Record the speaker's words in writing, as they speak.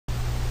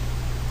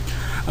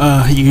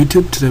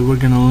YouTube. Today we're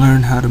gonna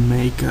learn how to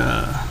make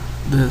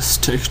this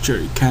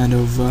texture kind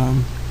of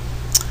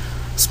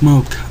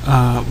smoke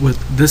with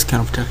this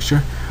kind of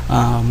texture.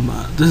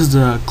 This is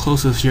the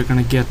closest you're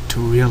gonna get to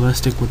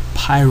realistic with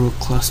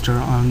Pyrocluster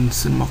on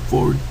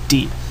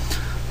Cinema4D.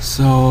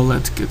 So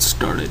let's get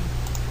started.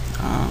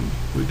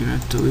 We're gonna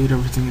delete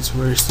everything. It's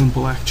very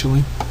simple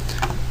actually,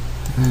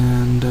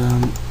 and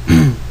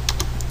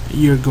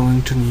you're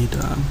going to need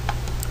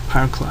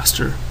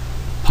Pyrocluster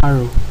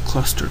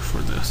for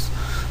this.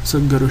 So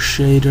go to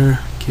shader,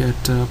 get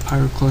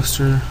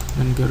Pyrocluster,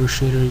 then go to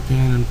shader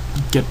again and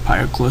get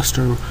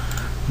Pyrocluster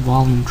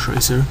volume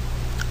tracer.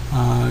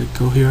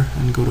 Go here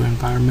and go to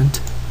environment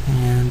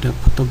and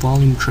put the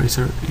volume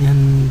tracer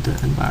in the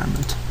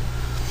environment.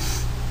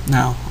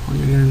 Now all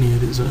you're gonna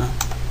need is a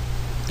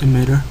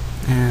emitter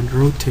and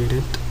rotate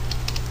it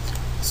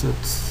so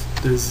it's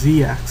the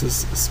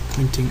z-axis is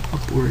pointing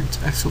upwards.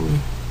 Actually,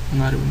 I'm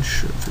not even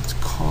sure if it's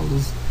called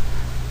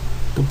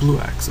the blue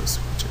axis,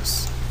 which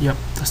is, yep,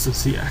 that's the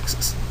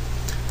z-axis.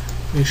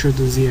 Make sure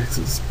the z-axis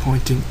is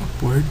pointing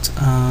upwards,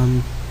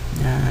 and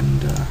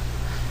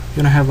you're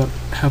gonna have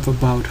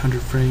about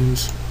 100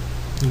 frames,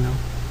 you know,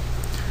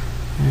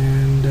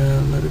 and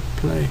let it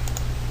play.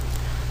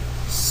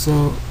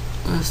 So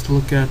let's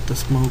look at the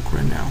smoke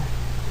right now.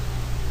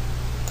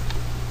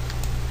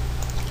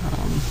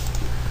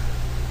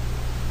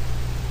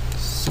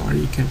 Sorry,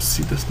 you can't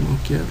see the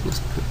smoke yet. Let's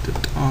put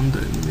it on the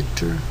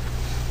emitter,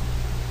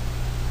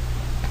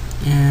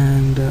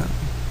 and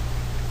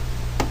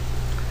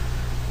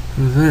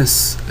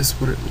this is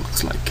what it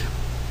looks like.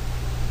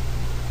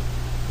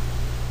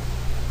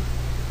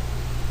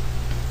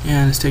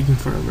 And it's taking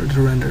forever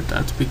to render.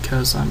 That's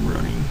because I'm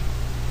running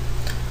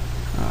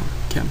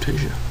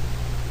Camtasia.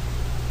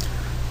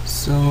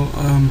 So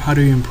how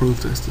do you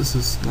improve this? This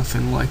is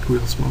nothing like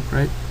real smoke,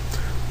 right?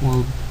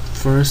 Well,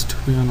 first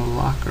we're gonna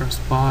lock our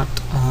spot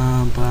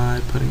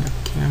by putting a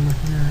camera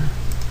here.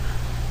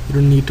 You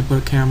don't need to put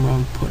a camera,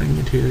 I'm putting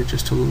it here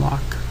just to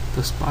lock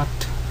the spot.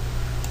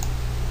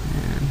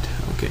 And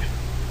okay,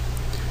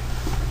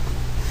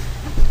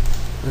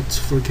 let's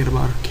forget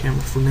about our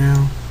camera for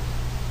now.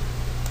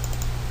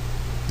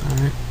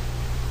 Alright,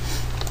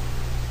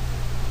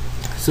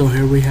 so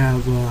here we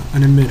have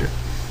an emitter.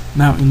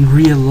 Now in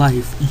real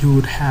life you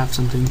would have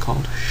something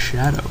called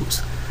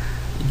shadows.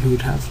 You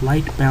would have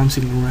light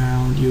bouncing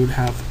around, you would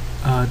have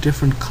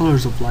different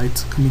colors of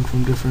lights coming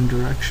from different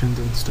directions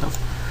and stuff.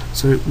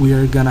 So we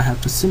are gonna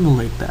have to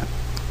simulate that.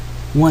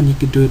 One, you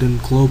could do it in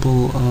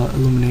global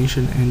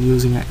illumination, and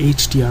using a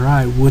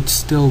HDRI would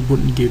still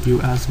wouldn't give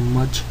you as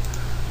much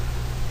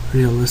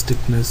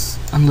realisticness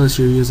unless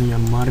you're using a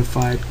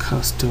modified,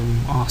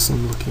 custom,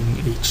 awesome looking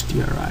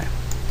HDRI.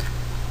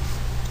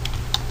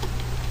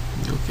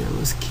 Okay,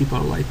 let's keep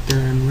our light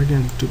there, and we're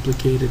going to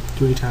duplicate it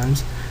 3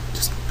 times.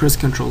 Just press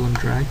Ctrl and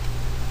drag.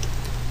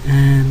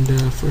 And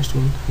first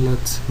one,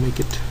 let's make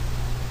it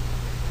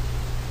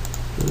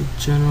go to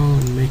general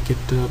and make it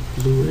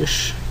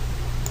bluish.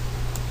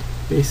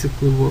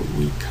 Basically what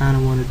we kind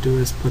of want to do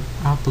is put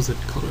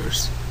opposite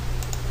colors.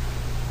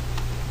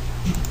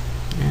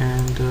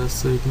 And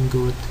so you can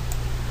go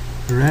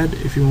with red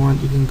if you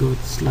want, you can go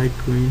with light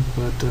green,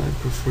 but I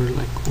prefer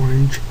like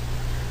orange,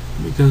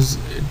 because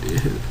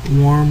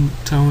warm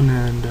tone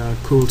and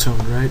cool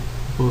tone, right?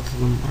 Both of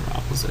them are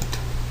opposite.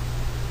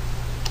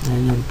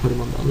 And you want to put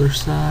them on the other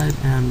side,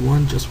 and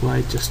one just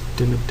white, just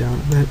dim it down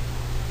a bit.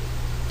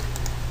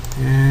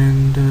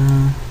 And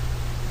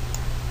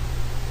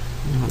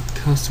you know,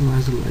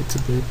 customize the lights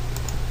a bit.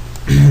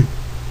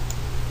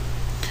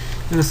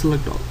 And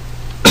select all.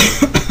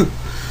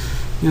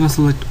 You're gonna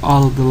select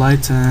all of the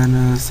lights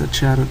and set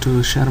shadow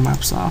to shadow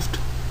map soft.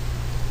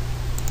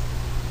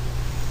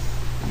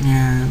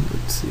 And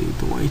let's see,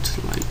 the white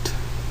light.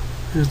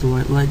 Here's the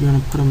white light. You're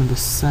gonna put them in the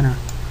center,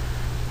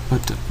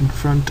 but in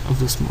front of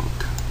the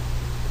smoke.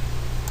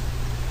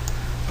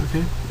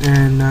 Okay,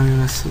 and now you're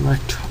gonna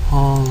select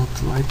all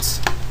of the lights,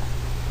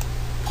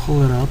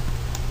 pull it up,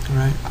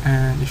 right?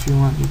 And if you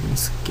want, you can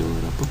scale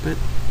it up a bit,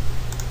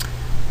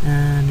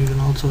 and you can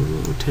also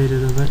rotate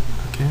it a bit.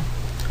 Okay.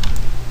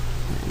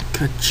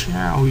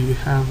 Ka-chow, you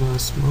have a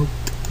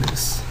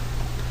smokiness.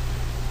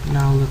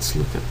 Now let's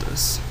look at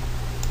this.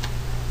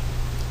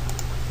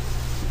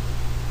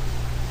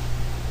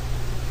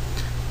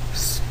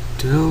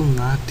 Still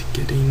not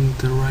getting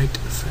the right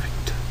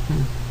effect.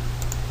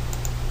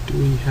 Do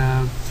we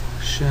have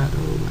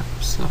shadow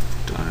map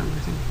soft on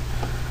everything?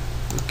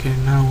 Okay,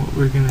 now what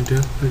we're gonna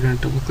do, we're gonna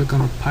double click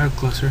on our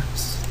Pyrocluster,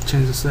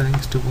 change the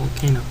settings to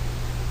volcano.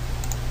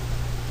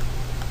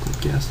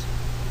 Click yes.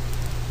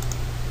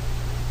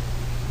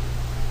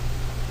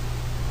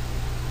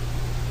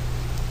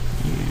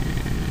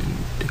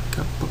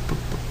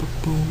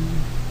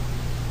 Boom.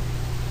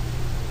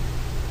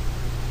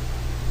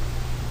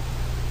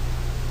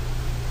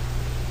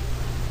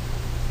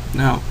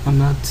 Now, I'm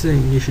not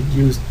saying you should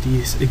use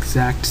these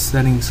exact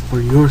settings for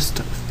your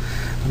stuff.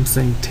 I'm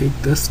saying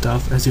take this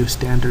stuff as your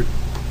standard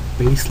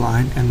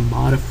baseline and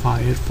modify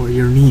it for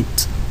your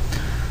needs.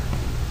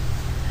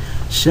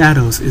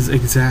 shadows is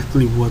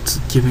exactly what's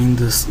giving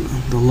this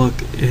the look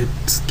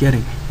it's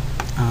getting.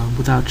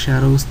 Without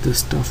shadows, this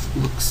stuff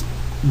looks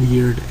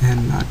weird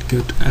and not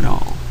good at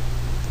all.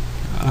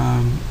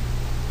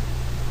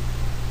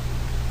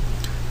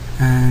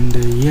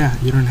 Yeah,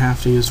 you don't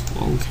have to use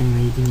Volcano,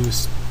 you can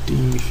use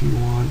Steam if you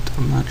want.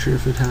 I'm not sure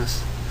if it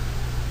has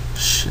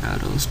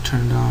shadows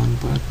turned on,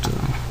 but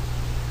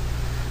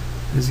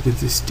as you can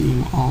see,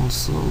 Steam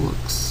also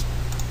looks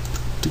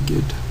pretty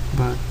good.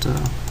 But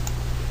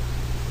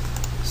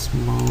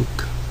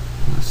smoke,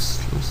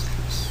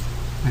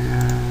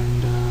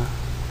 and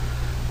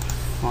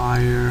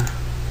fire.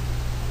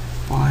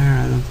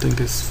 I don't think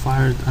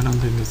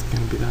it's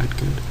gonna be that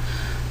good.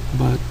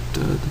 But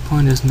the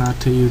point is not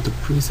to use the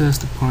presets.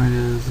 The point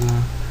is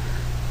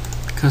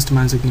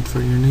customizing it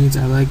for your needs.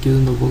 I like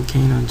using the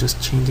volcano and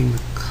just changing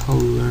the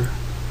color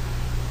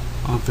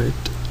of it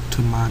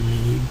to my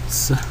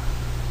needs.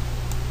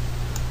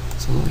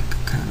 So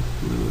like kind of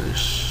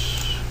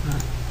bluish,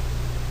 right?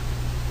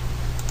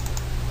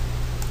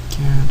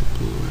 Kind of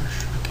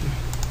bluish, okay.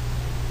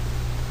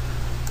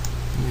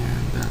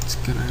 And that's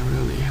gonna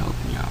really help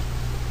me out.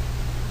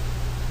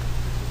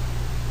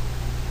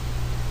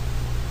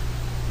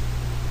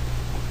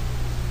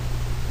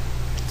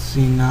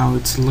 See, now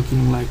it's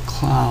looking like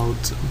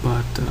clouds,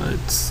 but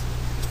it's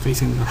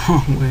facing the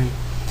wrong way.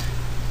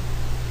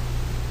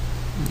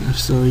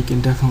 So you can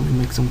definitely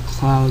make some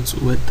clouds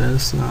with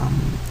this.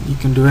 You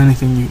can do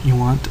anything you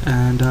want,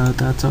 and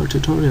that's our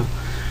tutorial.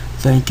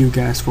 Thank you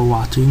guys for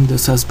watching.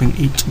 This has been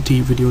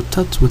HD Video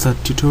Tuts with a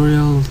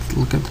tutorial.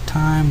 Look at the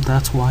time,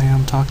 that's why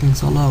I'm talking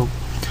so low.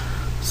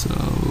 So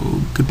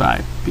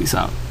goodbye, peace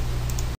out.